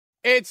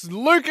It's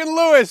Luke and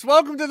Lewis.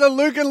 Welcome to the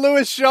Luke and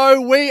Lewis Show.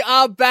 We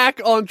are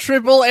back on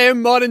Triple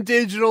M Modern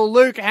Digital.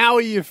 Luke, how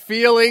are you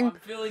feeling? I'm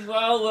feeling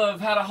well. I've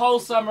had a whole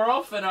summer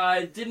off and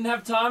I didn't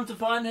have time to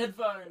find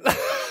headphones.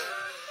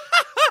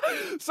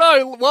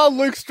 So, while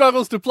Luke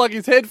struggles to plug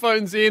his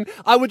headphones in,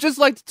 I would just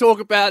like to talk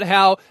about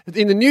how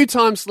in the new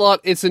time slot,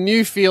 it's a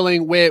new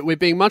feeling where we're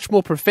being much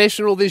more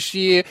professional this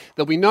year.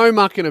 There'll be no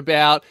mucking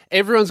about.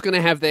 Everyone's going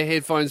to have their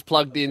headphones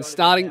plugged in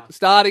starting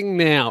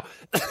now.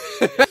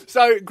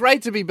 So,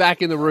 great to be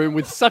back in the room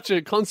with such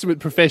a consummate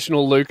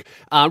professional, Luke.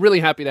 Really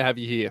happy to have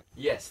you here.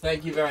 Yes,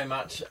 thank you very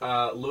much,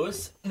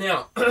 Lewis.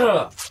 Now,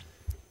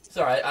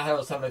 sorry, I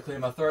was having to clear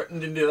my throat and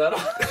didn't do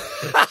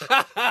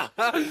that.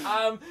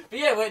 But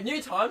yeah, we're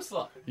new time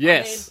slot.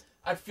 Yes.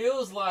 I mean, it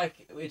feels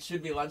like it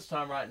should be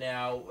lunchtime right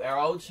now. Our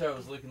old show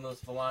was Luke and Lewis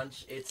for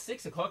lunch. It's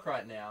 6 o'clock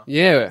right now.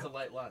 Yeah. It's a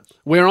late lunch.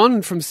 We're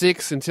on from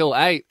 6 until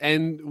 8,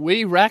 and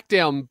we racked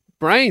our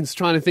brains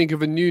trying to think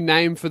of a new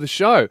name for the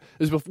show.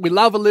 We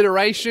love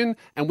alliteration,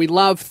 and we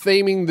love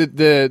theming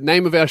the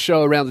name of our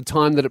show around the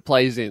time that it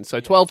plays in. So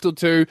 12 till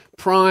 2,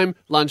 prime,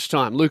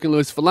 lunchtime. Luke and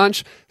Lewis for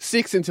lunch,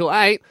 6 until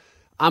 8.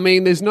 I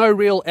mean, there's no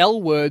real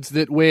L words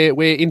that we're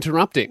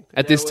interrupting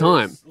at this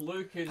time.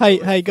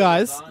 Hey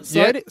guys,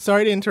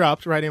 sorry to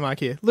interrupt. Radio Mike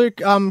here. Luke,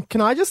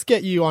 can I just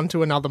get you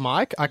onto another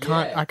mic? I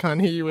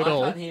can't hear you at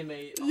all. I can't hear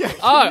me. Yeah,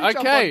 oh,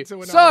 okay. So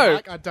mic.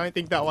 I don't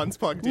think that one's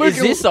plugged in. Is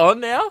this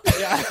on now?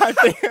 Yeah, I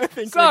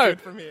think so, we're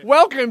good from here.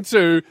 Welcome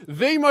to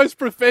the most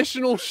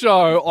professional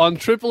show on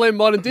Triple M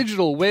Modern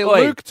Digital, where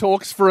Luke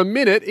talks for a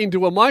minute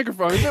into a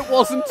microphone that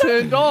wasn't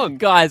turned on.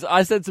 Guys,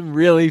 I said some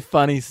really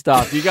funny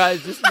stuff. You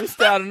guys just missed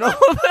out on all of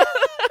that.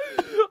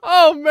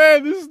 Oh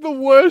man, this is the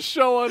worst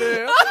show on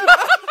air.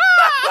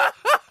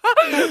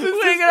 We're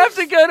going to have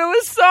to go to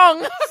a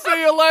song.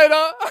 See you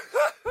later.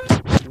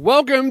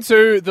 Welcome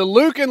to the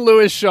Luke and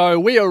Lewis Show.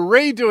 We are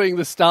redoing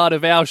the start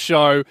of our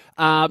show.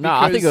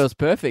 I think it was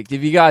perfect.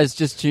 If you guys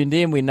just tuned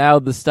in, we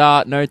nailed the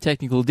start. No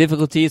technical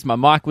difficulties. My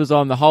mic was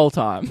on the whole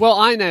time. Well,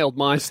 I nailed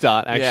my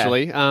start,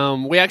 actually.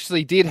 Yeah. We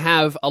actually did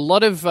have a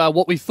lot of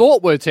what we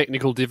thought were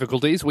technical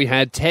difficulties. We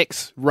had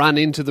techs run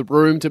into the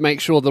room to make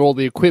sure that all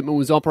the equipment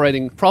was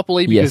operating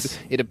properly because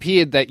it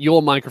appeared that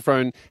your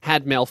microphone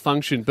had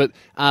malfunctioned. But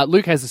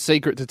Luke has a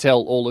secret to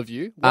tell all of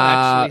you. What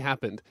actually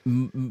happened?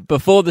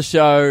 Before the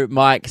show,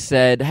 Mike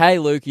said, "Hey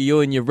Luke, are you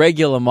in your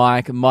regular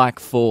mic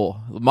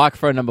 4,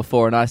 microphone number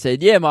 4?" And I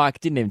said, "Yeah, Mike."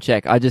 Didn't even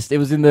check. It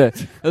was in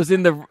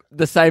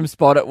the same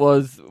spot it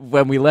was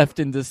when we left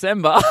in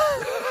December.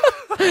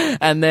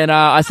 And then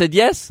I said,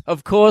 "Yes,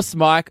 of course,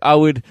 Mike. I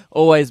would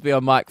always be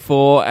on mic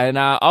 4." And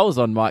I was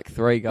on mic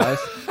 3, guys.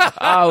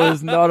 I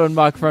was not on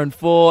microphone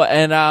 4,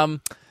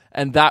 and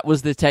that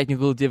was the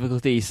technical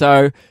difficulty.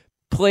 So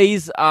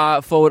please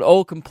forward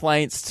all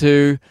complaints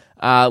to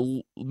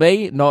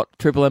me, not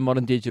Triple M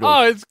Modern Digital.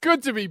 Oh, it's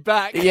good to be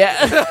back.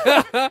 Yeah.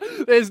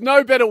 There's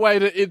no better way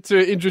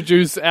to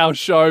introduce our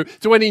show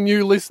to any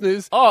new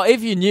listeners. Oh,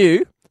 if you're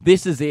new,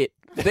 this is it.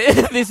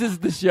 This is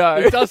the show.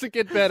 It doesn't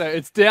get better.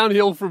 It's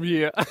downhill from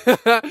here.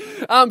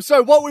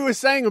 So what we were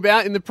saying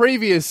about in the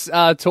previous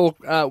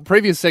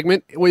previous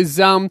segment was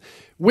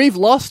we've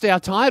lost our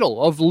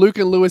title of Luke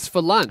and Lewis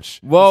for lunch.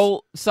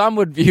 Well, some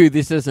would view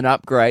this as an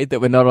upgrade that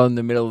we're not on in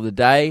the middle of the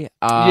day.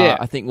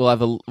 I think we'll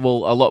have a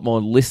lot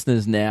more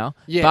listeners now.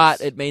 Yes.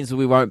 But it means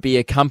we won't be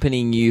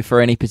accompanying you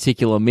for any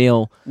particular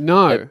meal.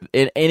 No.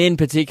 And in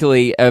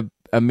particularly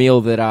a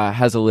meal that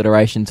has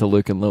alliteration to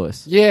Luke and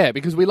Lewis. Yeah,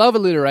 because we love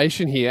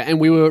alliteration here, and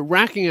we were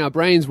racking our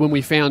brains when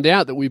we found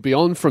out that we'd be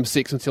on from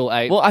 6 until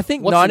 8. Well, I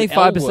think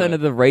 95%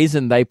 of the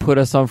reason they put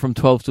us on from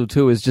 12 till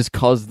 2 is just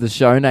because the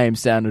show name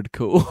sounded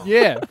cool.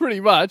 Yeah, pretty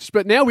much.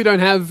 But now we don't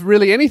have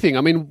really anything.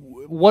 I mean,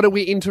 what are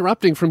we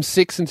interrupting from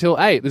 6 until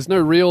 8? There's no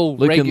real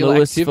Luke regular and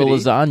Lewis activity. for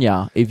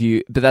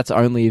lasagna, but that's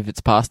only if it's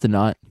pasta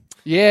night.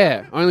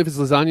 Yeah, only if it's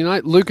lasagna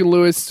night. Luke and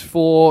Lewis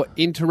for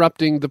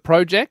interrupting the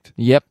project.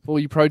 Yep. For all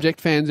you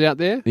project fans out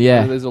there.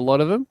 Yeah. There's a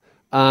lot of them.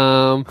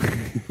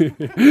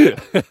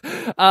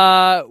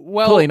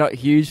 Probably not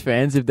huge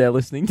fans if they're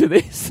listening to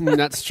this.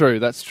 That's true.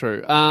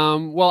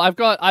 Well,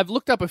 I've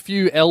looked up a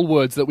few L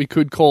words that we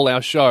could call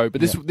our show, but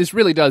this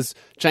really does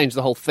change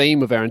the whole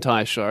theme of our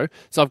entire show.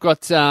 So I've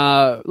got,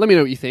 let me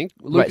know what you think.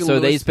 Luke and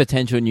Lewis. These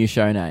potential new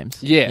show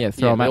names. Yeah,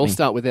 throw them at me. I'll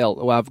start with L.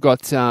 Well, I've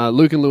got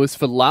Luke and Lewis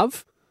for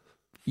love.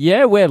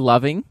 Yeah, we're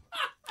loving.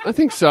 I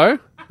think so.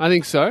 I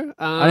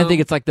don't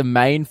think it's like the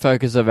main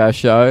focus of our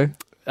show.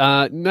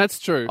 That's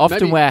true.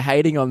 Often we're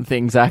hating on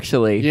things,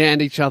 actually. Yeah,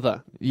 and each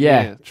other.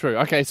 Yeah. True.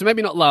 Okay, so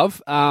maybe not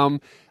love.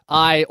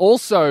 I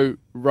also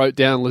wrote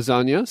down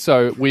lasagna,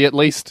 so we at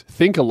least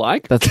think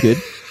alike. That's good.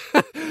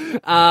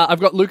 I've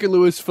got Luke and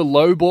Lewis for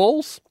low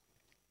balls.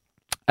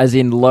 As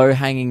in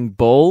low-hanging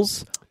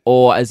balls?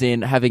 Or as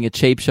in having a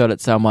cheap shot at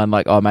someone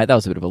like, oh, mate, that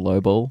was a bit of a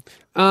low ball?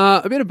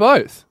 A bit of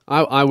both,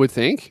 I would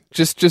think,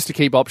 just to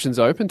keep options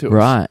open to us.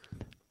 Right.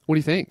 What do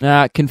you think?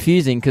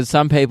 Confusing, because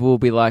some people will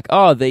be like,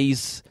 oh,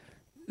 these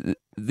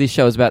this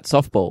show is about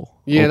softball.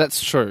 Yeah,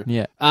 that's true.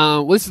 Yeah.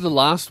 Well, this is the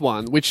last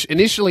one, which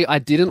initially I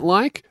didn't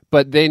like,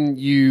 but then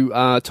you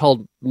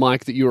told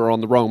Mike that you were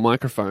on the wrong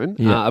microphone.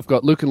 Yeah. I've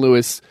got Luke and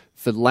Lewis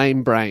for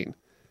lame brain.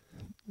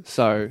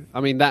 So,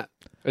 I mean, that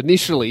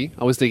initially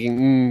I was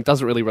thinking,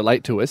 doesn't really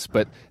relate to us,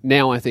 but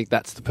now I think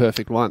that's the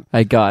perfect one.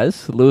 Hey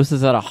guys, Lewis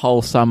has had a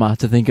whole summer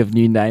to think of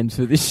new names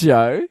for this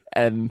show,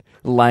 and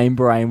Lame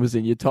Brain was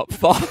in your top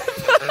 5.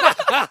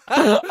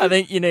 I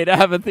think you need to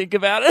have a think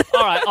about it.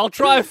 All right, I'll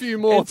try a few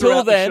more Until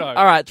throughout then, the show.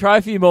 all right, try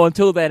a few more.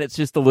 Until then, it's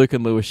just the Luke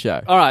and Lewis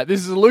show. All right,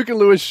 this is a Luke and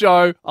Lewis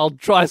show. I'll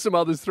try some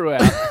others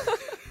throughout.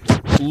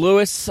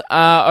 Lewis,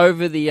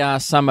 over the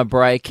summer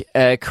break,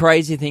 a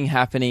crazy thing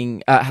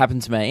happened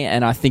to me,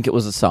 and I think it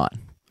was a sign.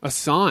 A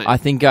sign? I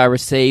think I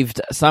received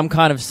some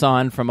kind of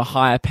sign from a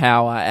higher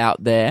power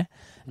out there.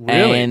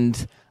 Really?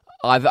 And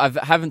I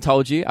haven't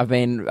told you. I've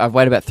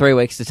waited about 3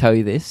 weeks to tell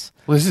you this.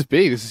 Well, this is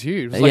big. This is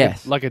huge. It was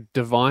Yes. like a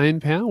divine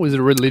power? Was it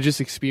a religious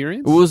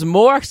experience? It was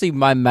more actually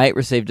my mate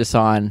received a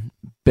sign,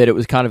 but it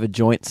was kind of a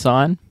joint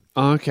sign.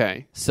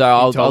 Okay. So I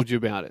I'll told you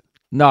about it.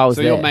 No, I was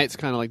So there. your mate's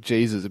kind of like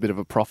Jesus, a bit of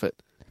a prophet.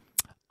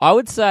 I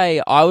would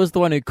say I was the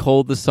one who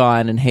called the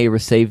sign and he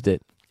received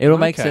it. It'll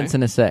make Okay. sense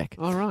in a sec.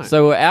 All right.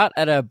 So we're out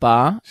at a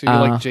bar. So you're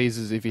like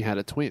Jesus if he had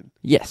a twin.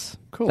 Yes.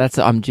 Cool.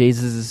 I'm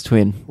Jesus'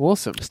 twin.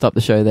 Awesome. Stop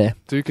the show there.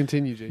 Do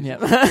continue, Jesus. Yeah.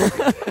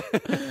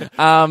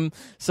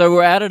 So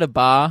we're out at a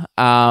bar,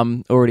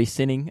 already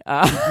sinning.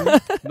 Not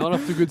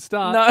off to a good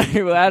start.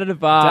 No, we're out at a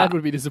bar. Dad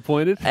would be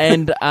disappointed.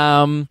 And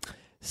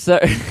so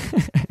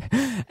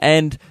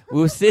and we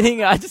were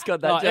sitting. I just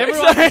got that Oh, joke.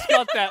 everyone Sorry. just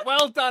got that.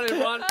 Well done,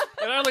 everyone.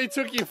 It only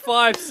took you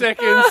 5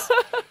 seconds.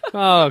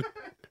 Oh,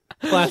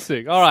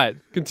 classic. All right,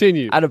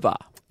 continue. At a bar.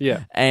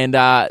 Yeah. And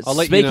I'll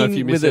let you know if speaking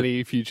you miss with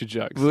any future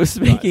jokes. we were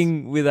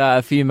speaking with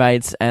a few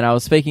mates, and I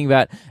was speaking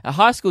about a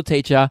high school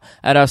teacher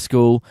at our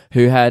school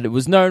who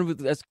was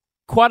known as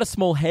quite a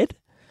small head.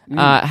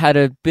 Had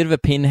a bit of a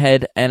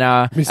pinhead, and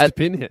Mr.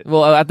 Pinhead.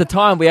 Well, at the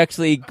time, we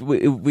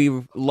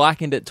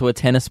likened it to a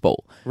tennis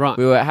ball. Right.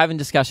 We were having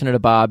discussion at a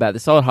bar about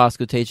this old high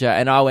school teacher,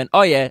 and I went,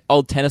 "Oh yeah,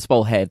 old tennis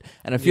ball head."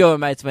 And a few of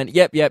my mates went,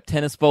 "Yep,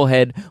 tennis ball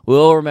head." We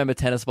all remember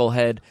tennis ball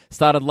head.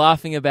 Started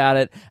laughing about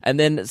it, and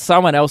then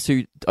someone else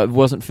who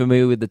wasn't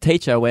familiar with the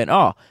teacher went,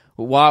 "Oh,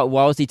 why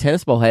was he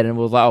tennis ball head?" And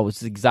we were like, "Oh,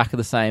 it's exactly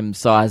the same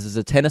size as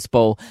a tennis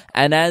ball."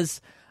 And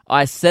as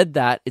I said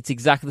that, it's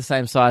exactly the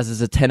same size as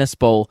a tennis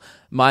ball.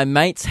 My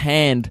mate's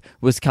hand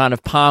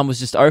palm was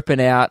just open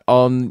out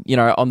on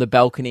the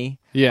balcony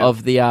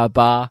of the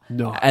bar.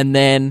 No. And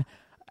then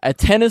a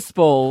tennis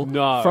ball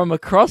from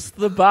across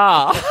the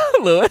bar,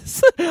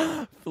 Lewis,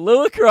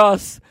 flew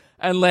across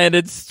and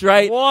landed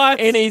straight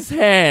in his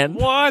hand.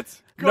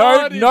 What?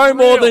 God is No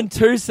more real. than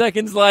 2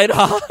 seconds later.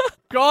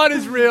 God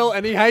is real,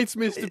 and he hates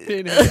Mr.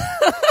 Pinhead.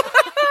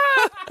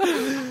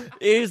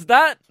 Is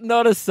that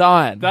not a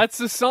sign? That's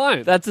a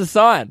sign. That's a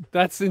sign.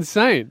 That's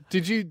insane.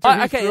 Did he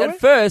Okay, throw at it?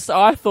 first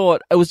I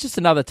thought it was just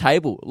another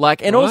table. And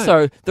Right.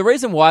 also the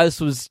reason why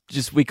this was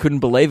just we couldn't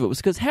believe it was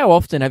because how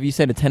often have you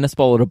seen a tennis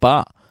ball at a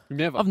bar?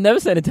 Never. I've never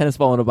seen a tennis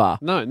ball at a bar.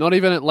 No, not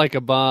even at like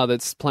a bar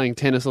that's playing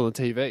tennis on the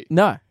TV.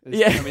 No. I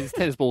mean, there's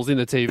tennis balls in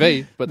the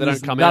TV, but they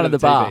There's don't come none out of of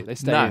the bar. TV. They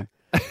stay No. in.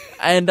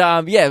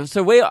 And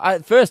so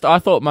at first I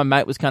thought my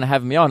mate was kind of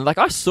having me on. Like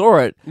I saw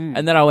it,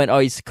 and then I went, "Oh,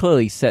 he's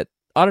clearly set."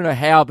 I don't know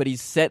how, but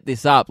he's set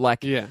this up.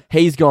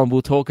 He's gone,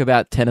 "We'll talk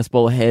about tennis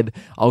ball head.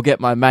 I'll get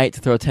my mate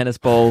to throw a tennis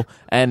ball,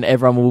 and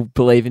everyone will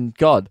believe in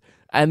God."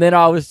 And then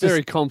I was just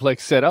Very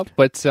complex setup,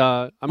 but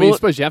I mean, I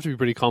suppose you have to be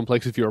pretty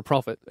complex if you're a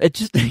prophet. it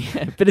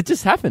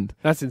just happened.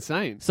 That's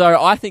insane. So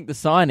I think the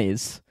sign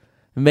is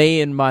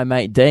me and my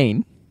mate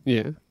Dean,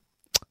 Yeah.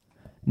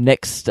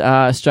 next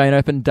Australian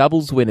Open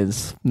doubles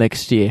winners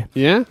next year.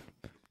 Yeah?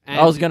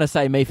 I was going to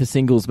say me for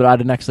singles, but I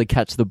didn't actually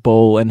catch the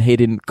ball, and he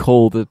didn't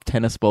call the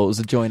tennis ball. It was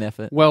a joint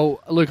effort. Well,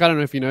 look, I don't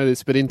know if you know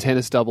this, but in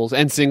tennis doubles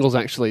and singles,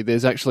 actually,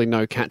 there's actually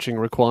no catching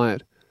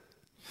required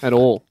at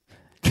all.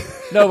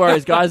 No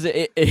worries, guys.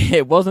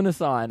 It wasn't a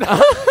sign.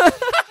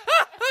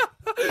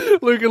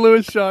 Luke and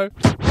Lewis show.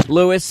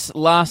 Lewis,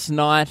 last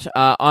night,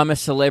 I'm a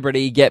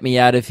Celebrity, Get Me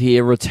Out of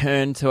Here,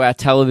 returned to our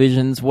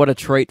televisions. What a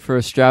treat for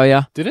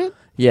Australia. Did it?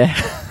 Yeah.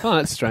 Oh,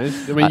 that's strange.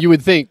 I mean, you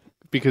would think,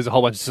 because a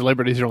whole bunch of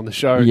celebrities are on the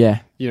show, Yeah.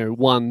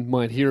 One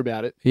might hear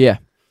about it. Yeah.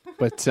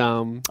 But,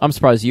 I'm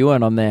surprised you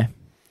weren't on there.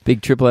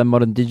 Big Triple M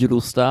Modern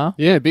Digital star.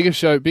 yeah, bigger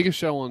show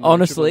on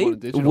Honestly, Triple M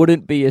Digital.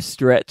 wouldn't be a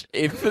stretch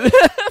for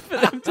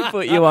them to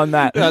put you on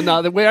that.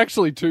 No, we're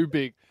actually too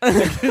big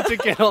to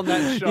get on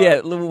that show.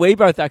 Yeah, we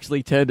both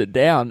actually turned it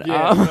down.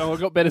 Yeah, no, I've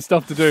got better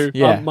stuff to do.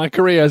 Yeah. My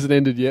career hasn't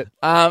ended yet.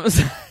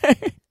 So,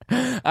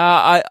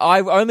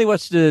 I only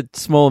watched a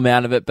small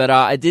amount of it, but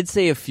I did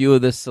see a few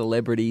of the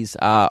celebrities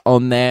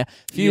on there.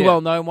 A few Yeah.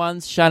 well-known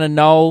ones. Shannon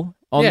Knoll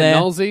on there.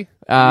 Nolsey.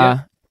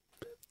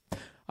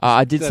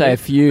 I did say a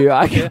few.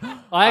 I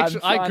I'm actually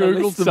trying to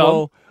googled list them some.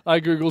 all. I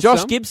googled Josh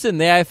some. Gibson,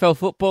 the AFL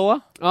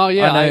footballer. Oh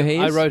yeah, I know he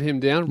I is. wrote him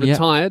down. Yeah.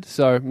 Retired,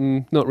 so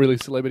not really a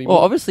celebrity. Well,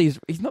 obviously,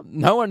 he's not.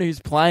 No one who's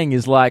playing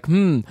is like,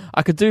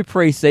 I could do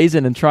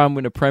pre-season and try and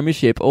win a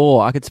premiership,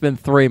 or I could spend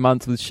 3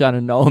 months with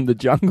Shannon Noll in the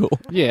jungle.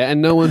 Yeah,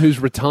 and no one who's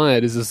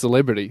retired is a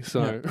celebrity.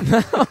 So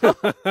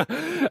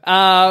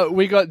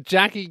we got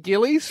Jackie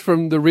Gillies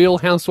from The Real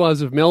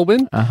Housewives of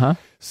Melbourne. Uh-huh.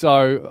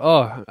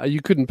 So, you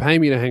couldn't pay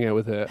me to hang out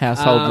with her.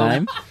 Household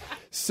name.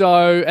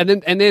 So, and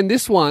then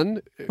this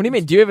one. What do you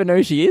mean? Do you ever know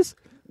who she is?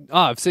 Oh,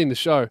 I've seen the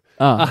show.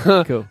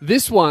 Oh, cool.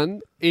 This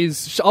one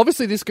is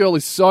obviously this girl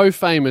is so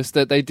famous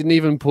that they didn't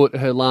even put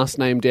her last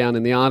name down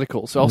in the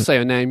article. So I'll say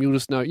her name. You'll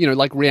just know.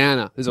 Like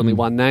Rihanna. There's only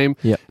one name.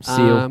 Yep.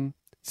 Seal.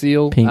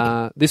 Seal. Pink.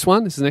 This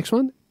is the next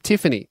one.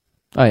 Tiffany.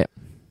 Oh, yeah.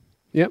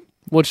 Yep.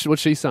 What's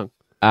she sung?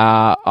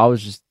 I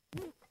was just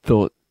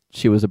thought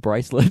she was a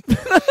bracelet.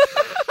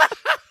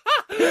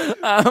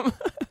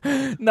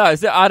 No,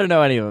 so I don't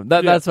know any of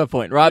them. That's my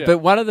point, right? Yeah. But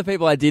one of the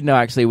people I did know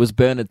actually was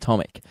Bernard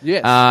Tomic.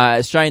 Yes.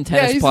 Australian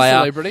tennis he's player. a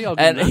celebrity. I'll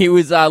give And him that. he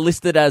was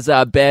listed as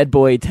a bad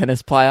boy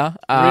tennis player.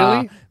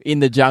 Really? In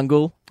the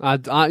jungle. I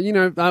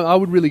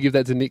would really give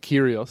that to Nick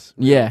Kyrgios.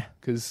 Yeah.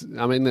 Because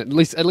at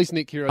least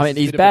Nick Kyrgios. I mean, is a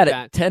he's bit bad of a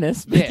at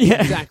tennis. Yeah, But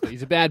yeah. exactly.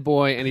 He's a bad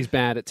boy and he's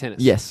bad at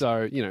tennis. Yes.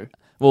 So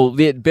Well,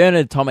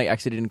 Bernard Tomic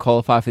actually didn't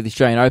qualify for the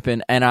Australian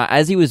Open, and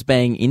as he was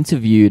being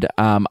interviewed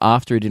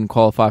after he didn't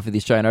qualify for the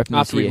Australian Open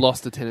after this he year,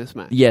 lost the tennis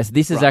match. yes,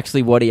 this is Right.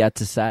 actually what he had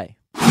to say.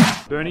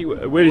 Bernie,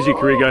 where does your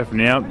career go from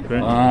now?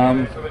 Bernie?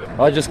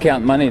 I just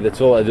count money.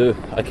 That's all I do.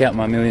 I count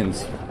my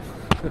millions.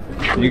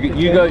 You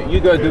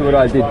go do what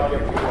I did.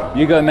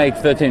 You go make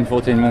 13,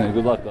 14 million.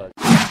 Good luck, guys.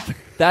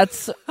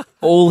 That's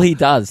all he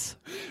does.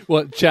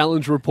 What,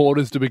 challenge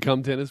reporters to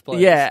become tennis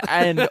players? Yeah,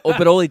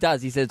 but all he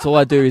does, he said, it's all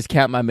I do is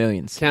count my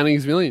millions. Counting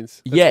his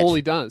millions. That's Yet- all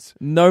he does.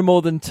 No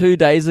more than 2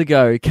 days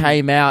ago,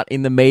 came out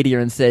in the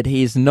media and said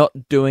he's not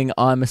doing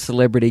I'm a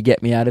Celebrity,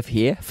 get me out of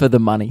here for the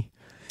money.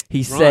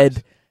 He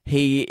said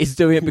he is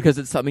doing it because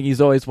it's something he's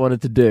always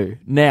wanted to do.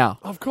 Now,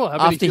 Of course. I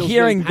bet he after feels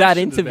hearing really that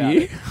passionate about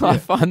interview, it. I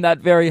find that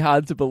very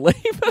hard to believe.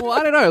 Well,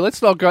 I don't know.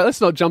 Let's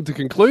not jump to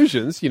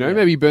conclusions.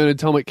 Maybe Bernard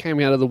Tomic came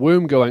out of the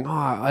womb going,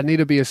 I need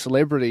to be a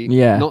celebrity.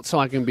 Yeah. Not so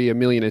I can be a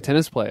millionaire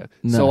tennis player.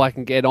 No. So I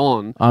can get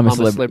on. I'm a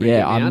celebrity. Get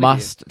Yeah, me I out of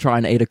must try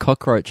and eat a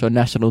cockroach on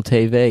national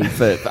TV.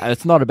 But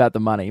it's not about the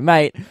money.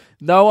 Mate,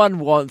 no one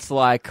wants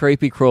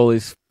creepy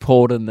crawlies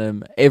poured in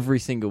them every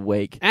single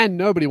week. here. And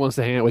nobody wants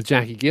to hang out with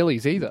Jackie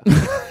Gillies either.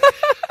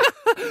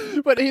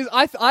 But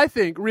I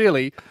think,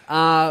 really,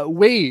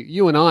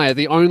 you and I are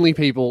the only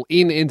people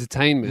in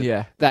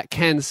entertainment that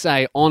can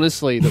say,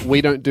 honestly, that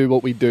we don't do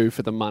what we do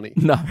for the money.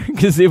 No,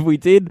 because if we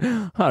did,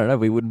 I don't know,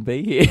 we wouldn't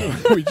be here.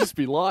 We'd just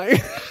be lying.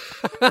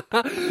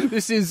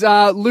 This is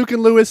Luke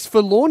and Lewis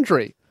for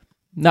laundry.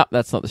 No,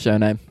 that's not the show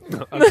name.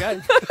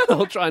 Okay,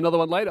 I'll try another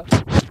one later.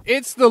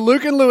 It's the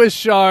Luke and Lewis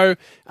show.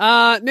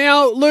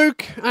 Now,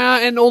 Luke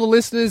and all the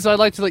listeners, I'd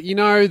like to let you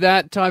know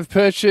that I've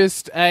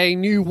purchased a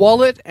new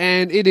wallet,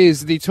 and it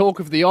is the talk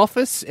of the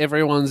office.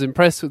 Everyone's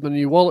impressed with my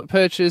new wallet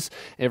purchase.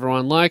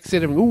 Everyone likes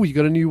it. Ooh, you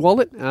got a new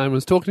wallet?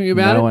 Everyone's talking to me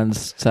about it. No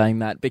one's saying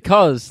that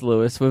because,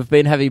 Lewis, we've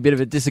been having a bit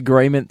of a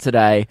disagreement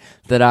today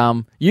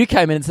that you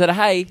came in and said,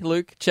 hey,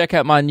 Luke, check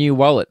out my new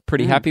wallet.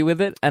 Pretty happy with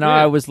it? And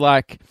I was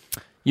like,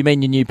 you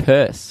mean your new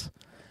purse?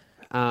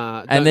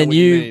 And then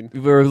you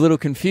were a little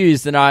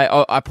confused, and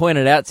I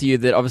pointed out to you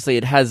that obviously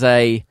it has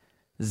a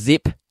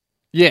zip.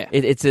 Yeah.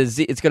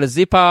 It's got a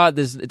zipper.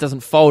 It doesn't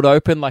fold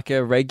open like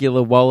a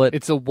regular wallet.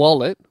 It's a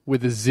wallet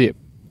with a zip.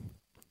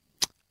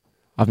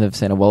 I've never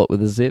seen a wallet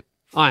with a zip.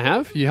 I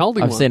have. You're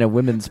holding I've one. seen a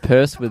women's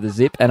purse with a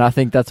zip, and I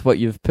think that's what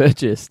you've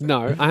purchased.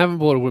 No, I haven't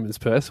bought a women's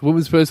purse. A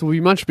women's purse will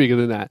be much bigger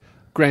than that.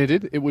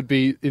 Granted, it would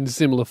be in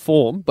similar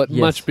form, but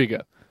much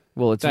bigger.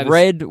 Well, it's That is-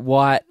 red,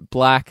 white,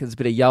 black. There's a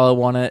bit of yellow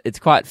on it. It's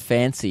quite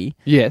fancy.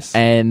 Yes.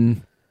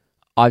 And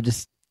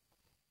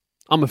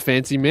I'm a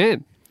fancy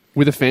man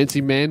with a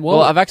fancy man wallet.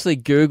 Well, I've actually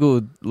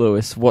Googled,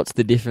 Lewis, what's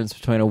the difference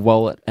between a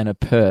wallet and a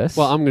purse.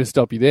 Well, I'm going to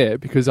stop you there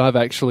because I've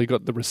actually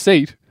got the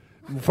receipt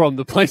from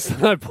the place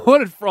that I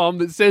bought it from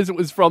that says it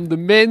was from the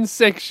men's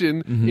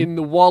section in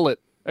the wallet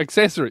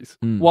accessories.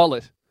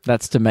 Wallet.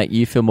 That's to make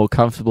you feel more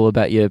comfortable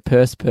about your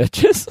purse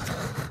purchase.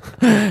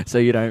 So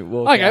you don't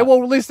walk Okay, out.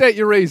 well, list out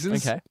your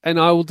reasons, Okay. and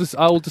I will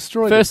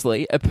destroy them.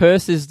 Firstly, a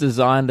purse is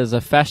designed as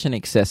a fashion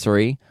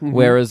accessory,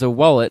 whereas a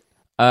wallet's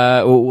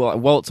are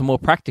more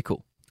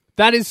practical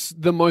That is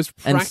the most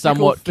practical and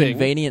somewhat thing.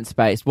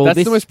 convenience-based. Well,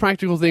 That's the most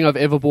practical thing I've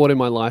ever bought in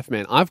my life,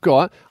 man. I've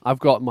got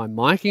my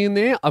mic in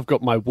there. I've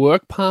got my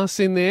work pass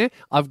in there.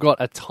 I've got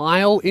a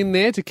tile in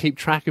there to keep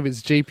track of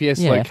its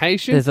GPS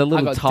location. There's a I've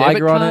little got tiger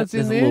debit on it. cards in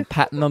There's a there. little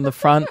pattern on the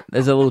front.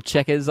 There's a little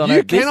checkers on You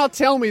it. cannot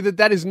tell me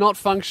that is not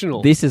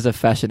functional. This is a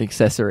fashion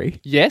accessory.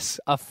 Yes,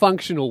 a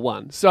functional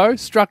one. So,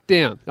 struck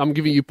down. I'm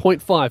giving you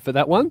 0.5 for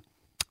that one.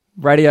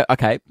 Radio.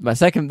 Okay, my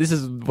second.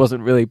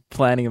 Wasn't really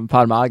planning and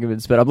part of my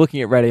arguments, but I'm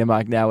looking at Radio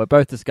Mike now. We're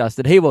both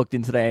disgusted. He walked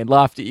in today and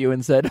laughed at you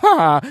and said,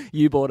 "Ha,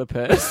 you bought a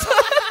purse."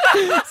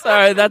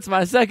 So that's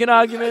my second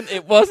argument.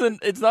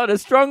 It's not a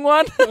strong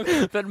one,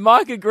 but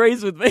Mike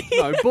agrees with me.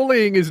 No,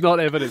 bullying is not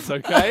evidence,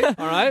 okay? All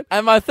right?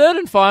 And my third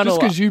and final...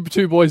 Just because you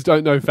two boys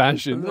don't know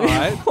fashion, all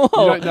right? You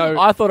Well, don't know...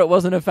 I thought it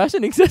wasn't a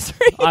fashion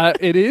accessory.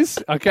 It is,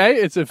 okay?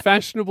 It's a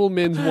fashionable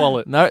men's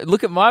wallet. No,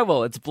 look at my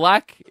wallet. It's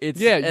black. It's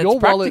Your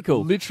practical.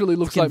 wallet literally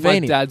looks It's like my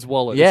convenient. dad's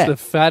wallet. Yeah. It's the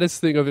fattest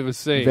thing I've ever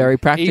seen. Very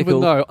practical.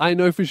 Even though I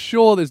know for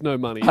sure there's no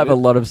money I have in a it.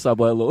 lot of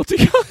Subway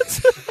loyalty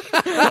cards.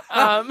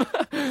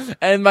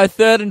 And my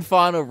third and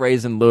final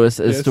reason, Lewis,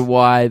 as Yes. to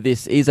why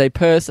this is a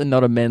purse and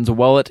not a men's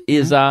wallet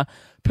is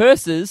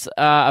purses,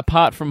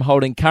 apart from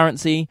holding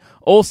currency,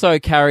 also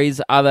carries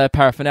other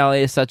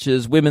paraphernalia such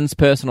as women's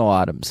personal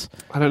items.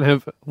 I don't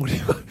have...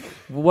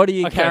 What are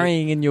you Okay.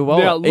 carrying in your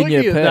wallet? Now, in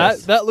looking your at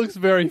purse? that looks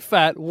very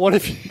fat. What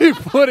have you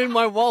put in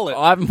my wallet?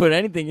 I haven't put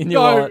anything in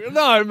your No, wallet.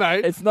 no,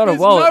 mate. It's not a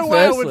There's wallet, no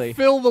way I firstly. would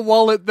fill the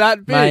wallet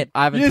that big. Mate,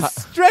 I haven't You tou-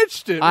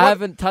 stretched it. I What-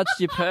 haven't touched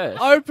your purse.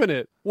 Open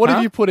it. What Huh?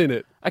 have you put in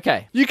it?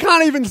 Okay. You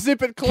can't even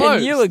zip it closed.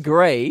 Can you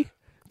agree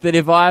that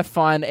if I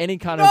find any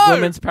kind of No!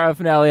 women's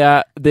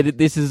paraphernalia, that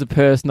this is a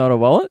purse, not a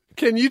wallet?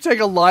 Can you take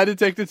a lie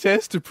detector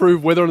test to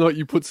prove whether or not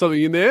you put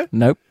something in there?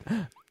 Nope.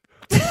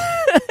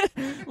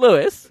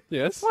 Lewis,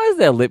 Yes. why is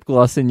there lip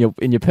gloss in your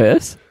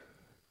purse?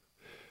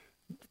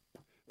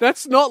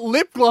 That's not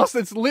lip gloss.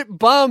 That's lip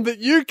balm that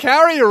you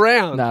carry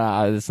around.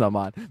 No, that's not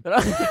mine.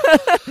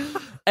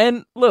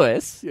 And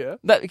Lewis, Yeah.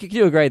 can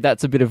you agree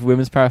that's a bit of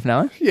women's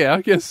paraphernalia? Yeah,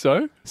 I guess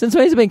so. Since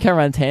when has it been carrying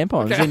around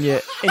tampons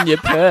Okay. in your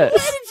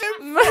purse,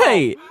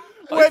 mate?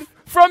 When-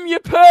 From your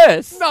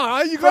purse.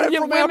 No, you got it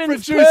your from our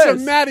women's producer,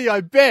 purse. Maddie,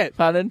 I bet.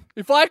 Pardon?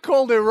 If I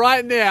called her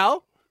right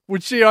now,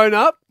 would she own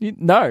up?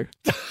 No.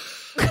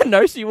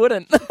 No, she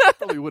wouldn't.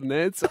 Probably wouldn't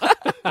answer.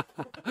 All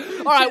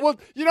right, well,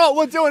 you know what?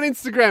 We'll do an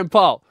Instagram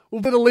poll.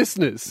 We'll do the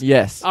listeners.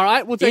 Yes. All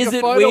right, we'll take Is a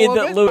it photo weird of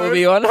that it. Lou would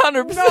be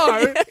 100%?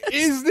 No,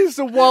 is this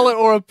a wallet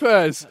or a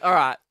purse? All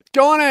right.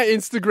 Go on our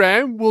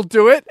Instagram, we'll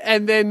do it,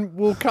 and then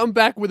we'll come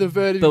back with a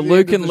verdict. The at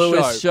Luke end and of the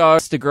Lewis show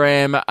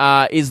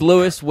Instagram is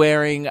Lewis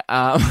wearing hate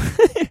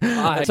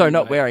sorry, you,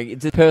 not mate. wearing.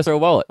 It's a purse or a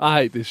wallet.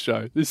 I hate this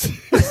show. This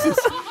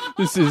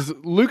is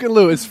Luke and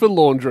Lewis for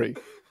laundry.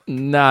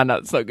 No,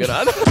 it's not good.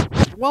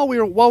 While we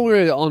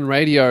were on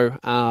radio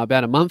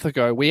about a month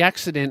ago, we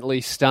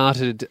accidentally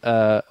started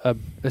a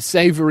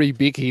savoury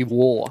bicky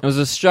war. It was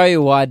an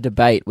Australia-wide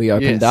debate we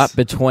opened Yes. up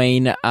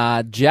between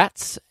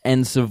Jats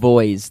and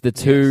Savoys, the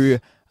two,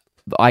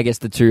 I guess,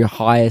 the two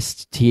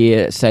highest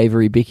tier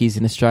savoury bickies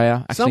in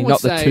Australia. Some Actually, would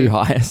not the say- two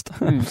highest.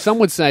 Some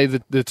would say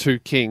that the two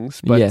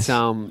kings, but Yes.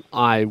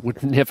 I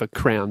would never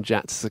crown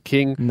Jats as a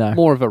king. No.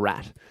 More of a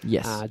rat.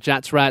 Yes.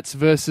 Jats Rats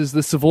versus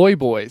the Savoy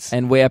Boys.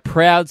 And we are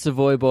proud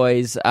Savoy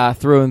boys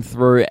through and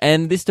through.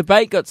 And this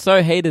debate got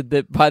so heated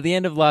that by the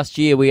end of last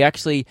year, we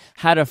actually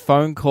had a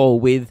phone call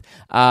with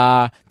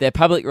their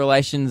public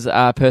relations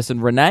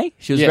person, Renee.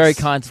 She was Yes, very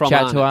kind to from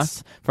chat to Arnott's.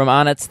 us from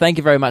Arnott's. Thank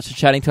you very much for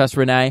chatting to us,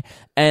 Renee.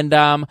 And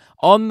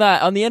on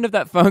the end of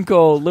that phone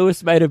call,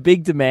 Lewis made a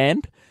big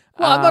demand.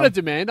 Well, not a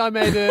demand. I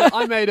made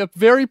a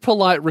very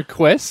polite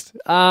request,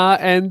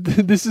 and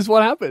this is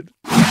what happened.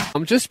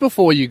 Just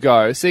before you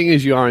go, seeing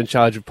as you are in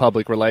charge of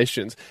public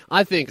relations,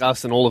 I think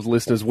us and all of the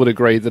listeners would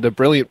agree that a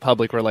brilliant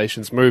public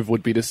relations move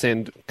would be to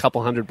send a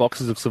couple hundred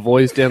boxes of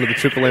Savoys down to the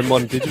Triple M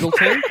Modern Digital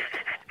team.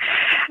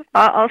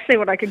 I'll see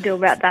what I can do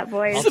about that,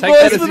 boys. I'll Savoys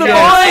take that as for a the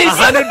yes.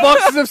 boys! 100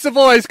 boxes of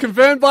Savoys,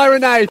 confirmed by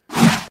Renee.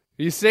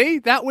 You see,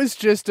 that was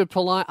just a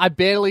polite... I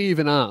barely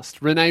even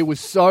asked. Renee was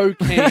so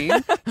keen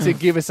to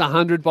give us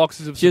 100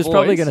 boxes of She was Savoys.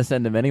 probably going to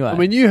send them anyway. I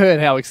mean, you heard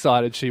how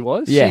excited she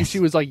was. Yes. She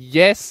was like,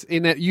 yes.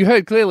 In that, you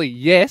heard clearly,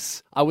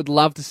 yes, I would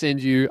love to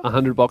send you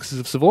 100 boxes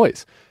of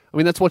Savoys. I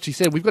mean, that's what she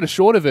said. We've got a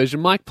shorter version.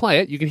 Mike, play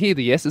it. You can hear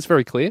the yes. It's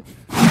very clear.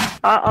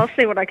 I'll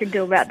see what I can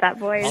do about that,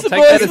 boys. I'll Savoys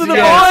take that as for a the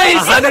yes.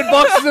 boys! 100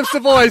 boxes of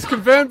Savoys,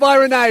 confirmed by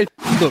Renee.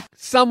 Look,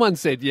 someone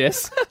said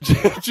yes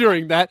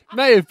during that.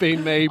 May have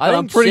been me, but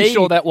I'm pretty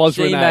sure that was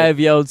she Renee. may have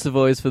yelled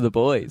Savoys for the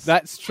boys.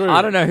 That's true.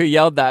 I don't know who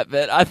yelled that,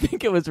 but I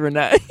think it was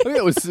Renee. I think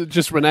it was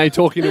just Renee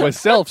talking to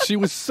herself. She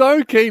was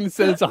so keen to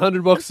send us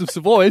 100 boxes of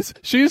Savoys,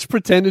 she just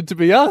pretended to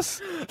be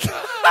us.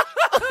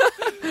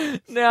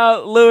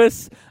 Now,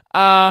 Lewis,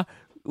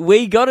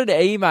 we got an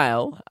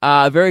email,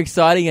 a very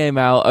exciting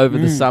email over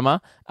the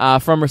summer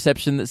from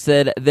reception that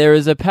said there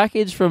is a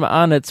package from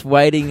Arnott's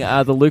waiting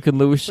the Luke and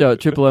Lewis show at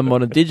Triple M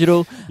Modern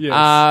Digital.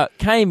 Yes.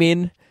 Came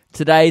in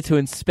today to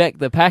inspect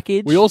the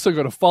package. We also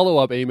got a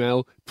follow-up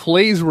email.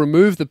 Please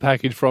remove the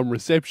package from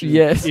reception.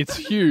 Yes. It's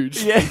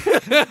huge.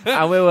 Yeah.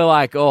 And we were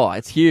like, oh,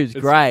 it's huge, It's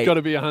great. got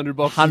to be 100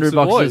 boxes 100 of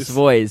boxes Savoys. of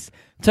Savoys.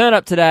 Turn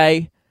up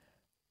today.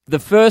 The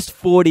first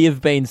 40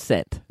 have been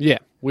sent. Yeah.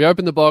 We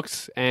open the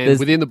box, and There's-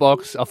 within the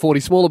box are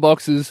 40 smaller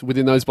boxes.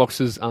 Within those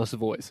boxes are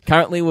Savoys.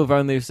 Currently, we've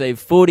only received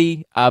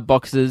 40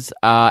 boxes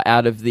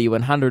out of the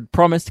 100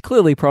 promised,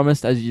 clearly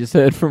promised, as you just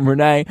heard from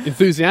Renee.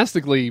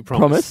 Enthusiastically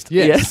promised. Promised,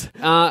 yes.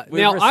 Now,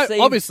 We've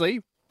received- obviously,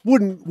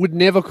 would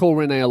never call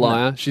Renee a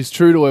liar. She's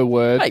true to her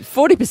word. Hey,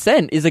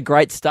 40% is a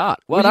great start.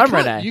 Well done,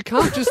 Renee. You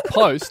can't just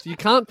post. You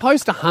can't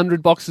post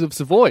 100 boxes of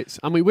Savoys.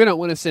 I mean, we don't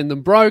want to send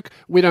them broke.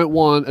 We don't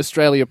want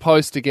Australia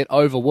Post to get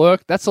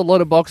overworked. That's a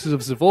lot of boxes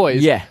of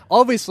Savoys. Yeah.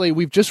 Obviously,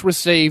 we've just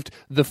received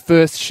the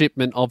first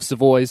shipment of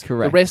Savoys.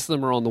 Correct. The rest of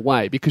them are on the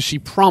way because she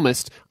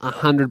promised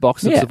 100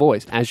 boxes of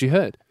Savoys, as you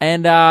heard.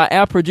 And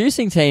our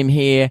producing team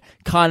here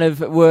kind of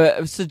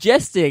were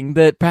suggesting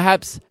that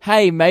perhaps,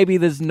 hey, maybe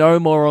there's no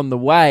more on the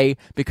way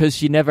because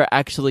she never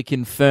actually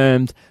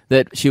confirmed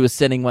that she was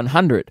sending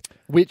 100.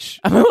 Which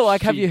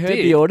Like, have she you heard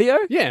did. the audio?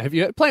 Yeah, have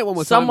you heard? Play it one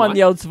more time. Someone Mike.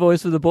 yelled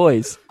Savoys for the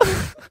boys.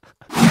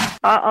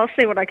 I'll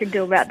see what I can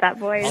do about that,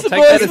 boys. I'll The take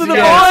boys that as for a the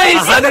yes.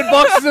 boys! 100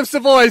 boxes of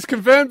Savoys,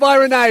 confirmed by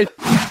Renee.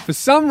 For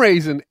some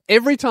reason,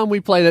 every time we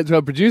play that to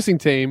our producing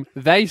team,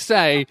 they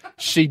say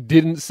she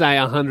didn't say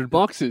 100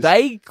 boxes.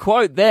 They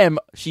quote them.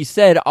 She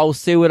said, "I'll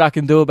see what I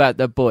can do about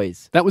the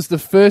boys." That was the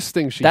first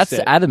thing she That's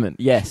said. adamant.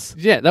 Yes.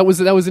 Yeah, that was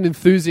an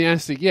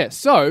enthusiastic yes.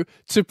 So,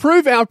 to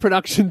prove our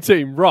production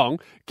team wrong,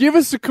 give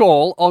us a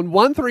call on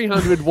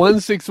 1300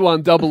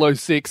 161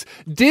 006.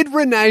 Did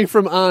Renee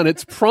from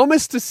Arnott's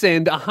promise to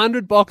send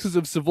 100 boxes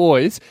of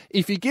Savoys?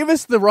 If you give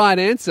us the right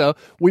answer,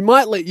 we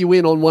might let you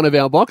in on one of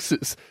our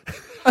boxes.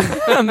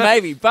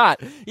 Maybe,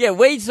 but yeah,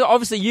 so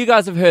obviously you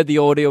guys have heard the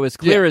audio as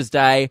clear as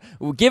day.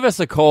 Well, give us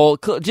a call.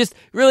 Just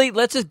really,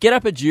 let's just get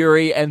up a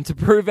jury and to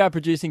prove our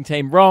producing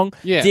team wrong.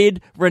 Yeah.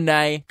 Did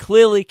Renee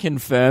clearly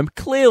confirm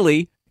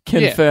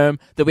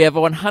that we have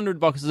 100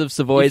 boxes of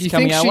Savoys If you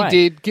coming think our she way?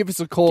 did, give us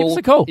a call. Give us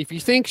a call. If you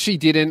think she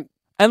didn't,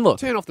 And look,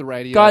 turn off the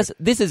radio. guys,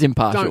 this is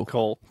impartial. Don't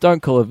call.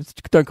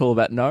 Don't call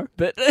about no.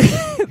 But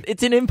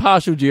it's an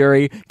impartial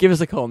jury. Give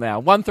us a call now.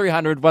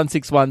 1300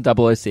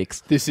 161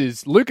 006. This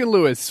is Luke and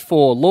Lewis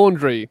for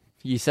Laundry.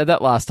 You said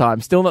that last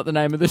time. Still not the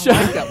name of the show.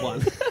 That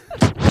one.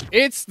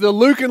 It's the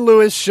Luke and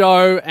Lewis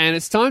show, and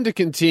it's time to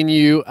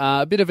continue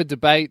a bit of a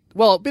debate,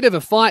 well, a bit of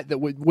a fight that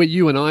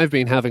you and I have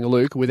been having,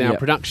 Luke, with our Yep.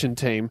 production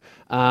team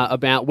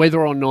about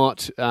whether or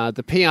not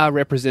the PR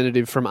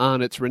representative from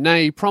Arnott's,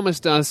 Renee,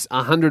 promised us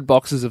 100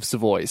 boxes of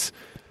Savoys.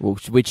 Well,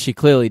 which she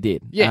clearly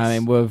did. Yes. I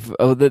mean,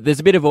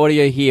 there's a bit of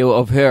audio here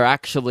of her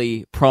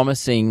actually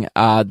promising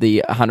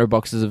the 100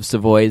 boxes of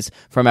Savoys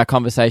from our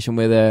conversation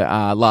with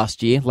her late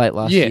last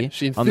year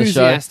she on the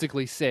show.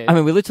 enthusiastically said. I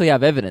mean, we literally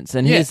have evidence.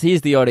 And Yeah.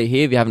 here's the audio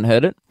here if you haven't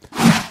heard it.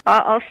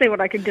 I'll see what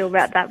I can do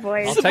about that,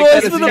 boys. I'll take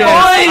that as for a the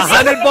yes. boys!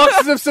 100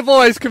 boxes of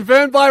Savoys,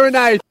 confirmed by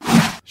Renee.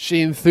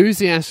 She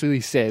enthusiastically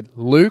said,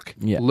 Luke,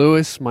 Yep.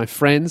 Lewis, my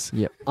friends,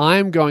 Yep. I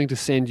am going to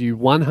send you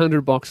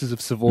 100 boxes of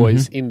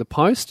Savoys in the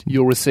post.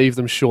 You'll receive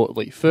them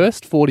shortly.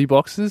 First 40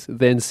 boxes,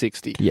 then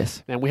 60.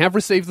 Yes. And we have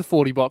received the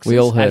 40 boxes, We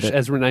all heard as, it.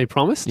 as Renee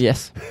promised.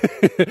 Yes.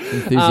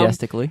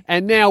 Enthusiastically.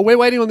 And now we're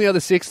waiting on the other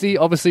 60.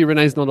 Obviously,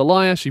 Renee's not a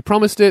liar. She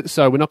promised it,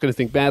 so we're not going to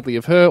think badly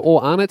of her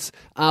or Arnott's.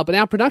 But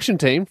our production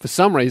team, for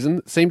some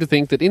reason, seemed to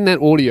think that in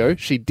that audio,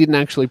 she didn't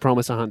actually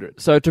promise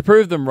 100. So to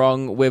prove them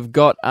wrong, we've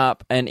got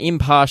up an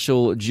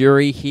impartial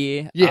jury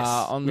here. Yes,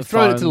 on the we've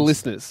thrown it to the phones.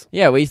 listeners.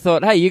 Yeah, we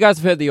thought, hey, you guys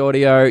have heard the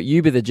audio.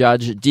 You be the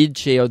judge. Did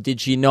she or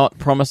did she not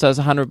promise us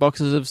 100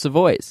 boxes of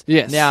Savoys?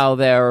 Yes. Now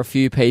there are a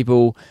few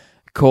people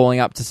calling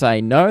up to say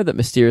no, that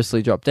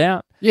mysteriously dropped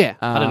out. Yeah,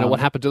 I don't know what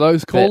happened to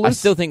those But callers. I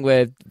still think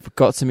we've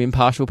got some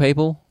impartial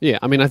people. Yeah,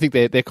 I mean, I think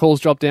their calls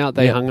dropped out.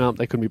 They Yeah. hung up.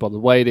 They couldn't be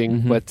bothered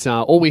waiting. But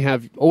all we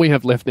have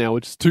left now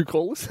is 2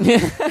 callers.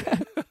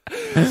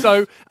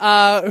 So,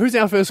 who's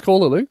our first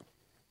caller, Luke?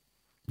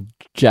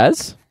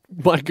 Jazz?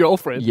 My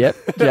girlfriend. Yep.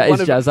 one,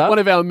 Is Jazz up? one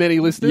of our many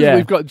listeners. Yeah.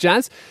 We've got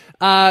Jazz.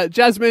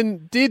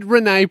 Jasmine, did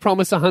Renee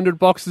promise 100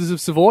 boxes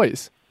of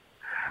Savoys?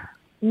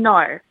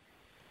 No.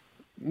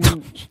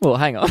 Well,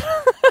 hang on.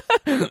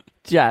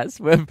 Jazz,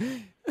 wait.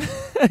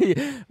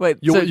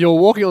 You're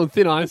walking on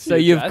thin ice. So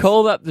here, you've Jazz.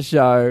 called up the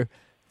show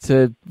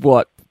to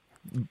what?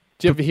 Do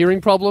you have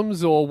hearing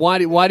problems, or why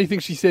do you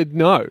think she said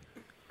no?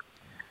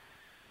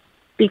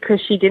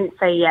 Because she didn't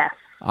say yes.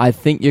 I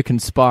think you're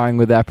conspiring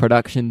with our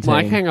production team.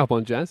 Mike, hang up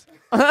on Jazz.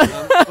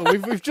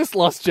 We've just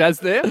lost Jazz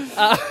there.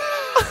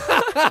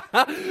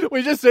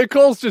 Her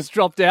calls just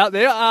dropped out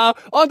there.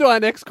 On to our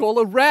next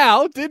caller.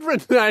 Rao, did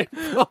Renee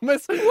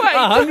promise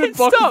 100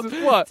 boxes stop. of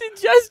what? Did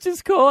Jazz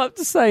just call up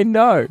to say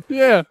no?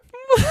 Yeah.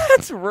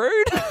 That's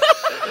rude.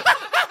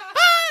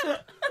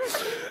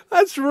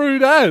 That's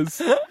rude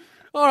as.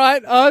 All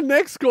right,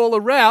 next caller.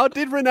 Rao,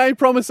 did Renee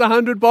promise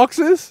 100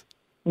 boxes?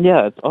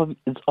 Yeah,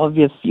 it's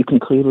obvious. You can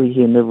clearly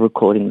hear in the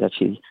recording that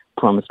she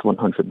promised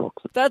 100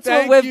 boxes. That's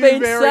Thank what we've you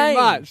been very saying.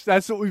 much.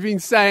 That's what we've been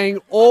saying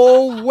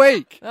all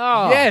week.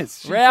 Oh,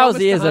 yes. she Rao's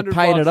promised ears are 100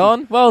 painted boxes.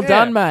 on. Well Yeah.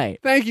 done, mate.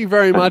 Thank you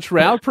very much,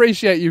 Rao.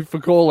 Appreciate you for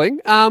calling.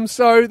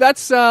 So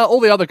that's all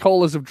the other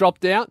callers have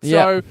dropped out. So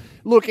Yep.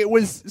 Look, it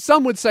was.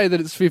 Some would say that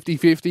it's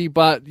 50-50,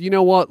 but you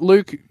know what,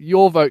 Luke,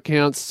 your vote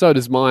counts. So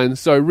does mine.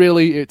 So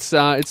really, it's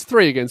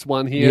 3 against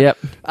 1 here.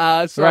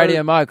 Yep. So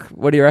Radio Mike,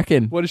 what do you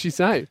reckon? what does she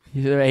say?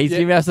 He's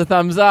giving us a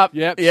thumbs up.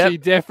 Yep. She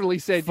definitely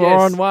said 4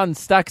 yes. on 1,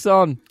 stacks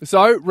on.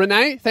 So,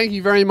 Renee, thank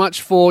you very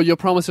much for your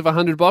promise of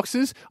 100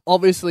 boxes.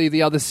 Obviously,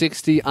 the other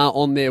 60 are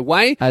on their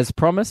way. As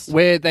promised.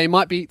 Where they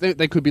might be,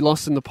 they could be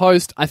lost in the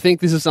post. I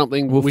think this is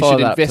something We'll we follow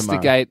should that up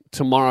investigate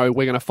tomorrow.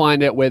 We're going to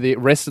find out where the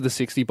rest of the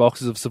 60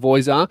 boxes of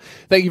Savoys are.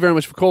 Thank you very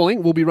much for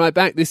calling. We'll be right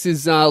back. This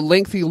is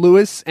Lengthy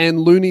Lewis and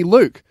Looney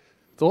Luke.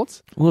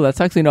 Thoughts? Well, that's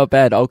actually not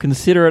bad. I'll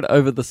consider it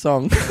over the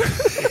song.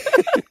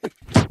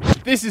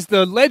 This is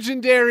the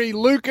legendary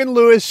Luke and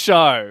Lewis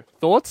show.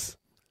 Thoughts?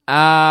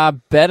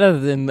 Better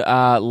than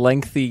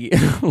lengthy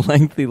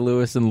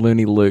Lewis and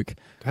Looney Luke.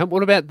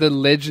 What about the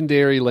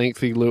legendary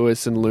Lengthy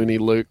Lewis and Looney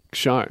Luke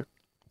show?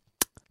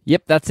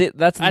 Yep, that's it.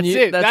 That's the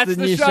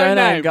new show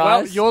name,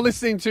 guys. Well, you're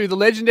listening to the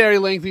legendary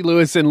Lengthy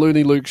Lewis and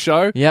Looney Luke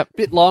show. Yep.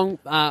 Bit long.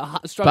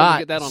 Struggling but to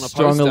get that on a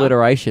strong poster.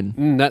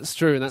 alliteration. That's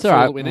true, and that's It's all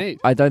all that we need.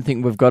 I don't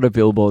think we've got a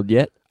billboard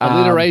yet.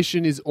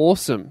 Alliteration is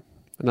awesome.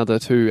 Another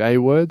 2 A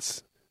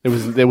words.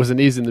 There was an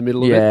is in the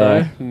middle of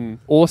it though.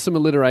 Awesome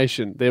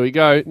alliteration. There we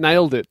go.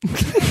 Nailed it.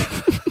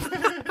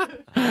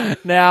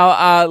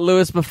 Now,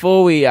 Lewis,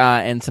 before we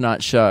end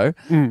tonight's show,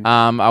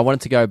 I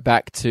wanted to go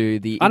back to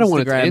the Instagram I don't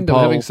want it to end. poll.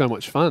 I'm having so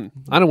much fun.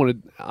 I don't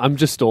want to. I'm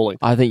just stalling.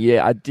 I think,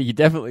 you're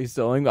definitely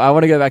stalling. I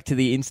want to go back to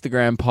the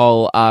Instagram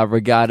poll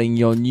regarding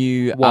your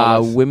new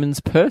women's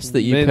purse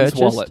that you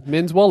purchased.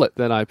 Men's wallet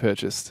that I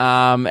purchased.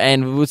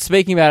 And we were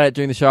speaking about it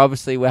during the show.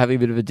 Obviously, we're having a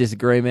bit of a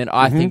disagreement.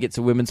 I think it's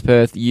a women's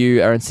purse.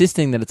 You are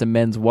insisting that it's a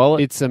men's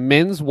wallet. It's a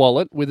men's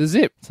wallet with a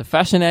zip. It's a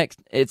fashion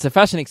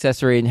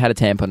accessory and you had a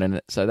tampon in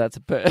it, so that's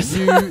a purse.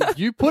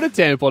 You put a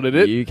tampon in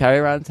it. You carry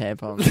around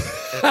tampons.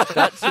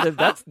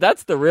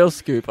 That's the real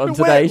scoop on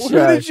today's show.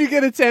 Where did you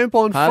get a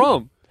tampon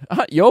from?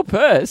 Your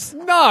purse.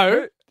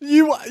 No.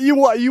 You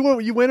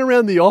went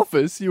around the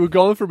office. You were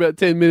gone for about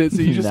 10 minutes,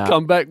 and you just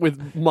come back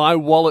with my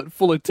wallet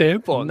full of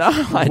tampons. No,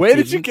 Where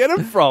did you get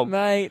them from,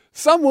 mate?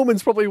 Some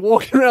woman's probably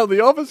walking around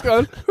the office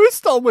going, "Who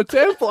stole my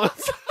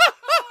tampons?"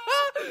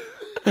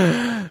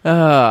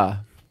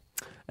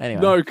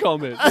 Anyway, no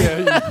comment.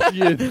 Yeah,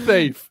 you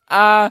thief.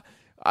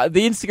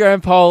 The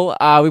Instagram poll,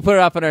 we put it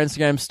up on our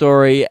Instagram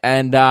story,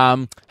 and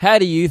how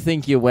do you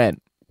think you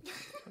went?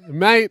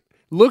 Mate,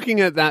 looking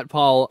at that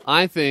poll,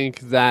 I think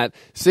that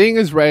seeing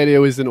as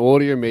radio is an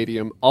audio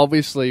medium,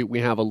 obviously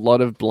we have a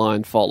lot of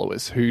blind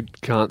followers who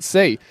can't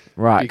see.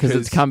 Right, because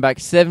it's come back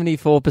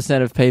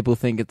 74% of people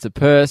think it's a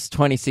purse,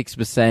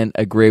 26%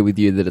 agree with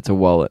you that it's a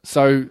wallet.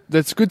 So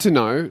that's good to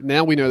know.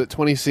 Now we know that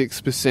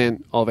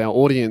 26% of our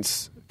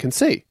audience can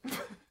see.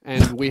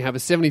 And we have a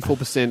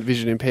 74%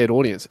 vision impaired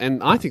audience.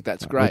 And I think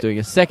that's great. We're doing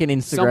a second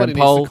Instagram Somebody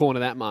poll. needs to corner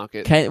that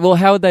market. Well,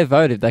 how would they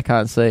vote if they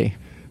can't see?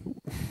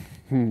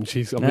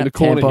 Jeez, I'm in a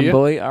corner tampon here.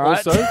 boy, all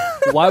right. Also,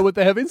 why would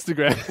they have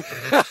Instagram?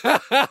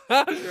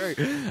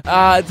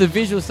 It's a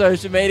visual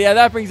social media.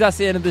 That brings us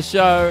to the end of the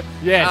show.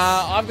 Yes.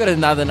 I've got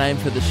another name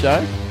for the show.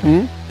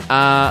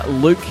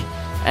 Luke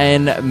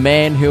and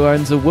man who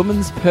owns a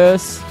woman's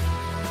purse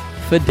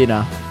for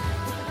dinner.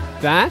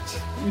 That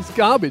is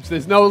garbage.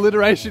 There's no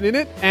alliteration in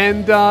it,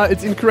 and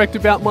it's incorrect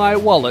about my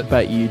wallet.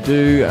 But you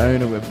do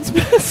own a women's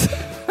purse.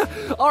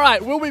 All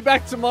right, we'll be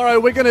back tomorrow.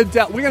 We're gonna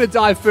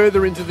dive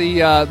further into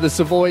the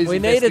Savoys. We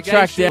need to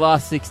track down the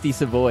last 60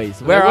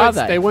 Savoys. Where are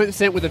they? They weren't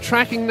sent with a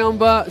tracking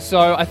number,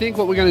 so I think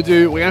what we're going to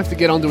do, we're going to have to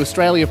get onto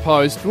Australia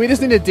Post. We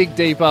just need to dig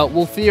deeper.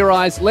 We'll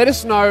theorise. Let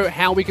us know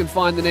how we can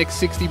find the next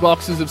 60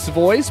 boxes of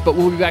Savoys, but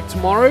we'll be back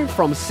tomorrow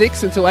from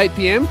 6 until 8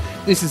 p.m.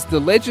 This is the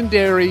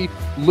legendary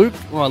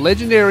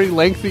legendary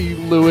Lengthy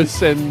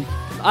Lewis and...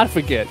 I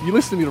forget. You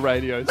listen to me on the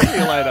radio. See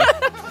you later.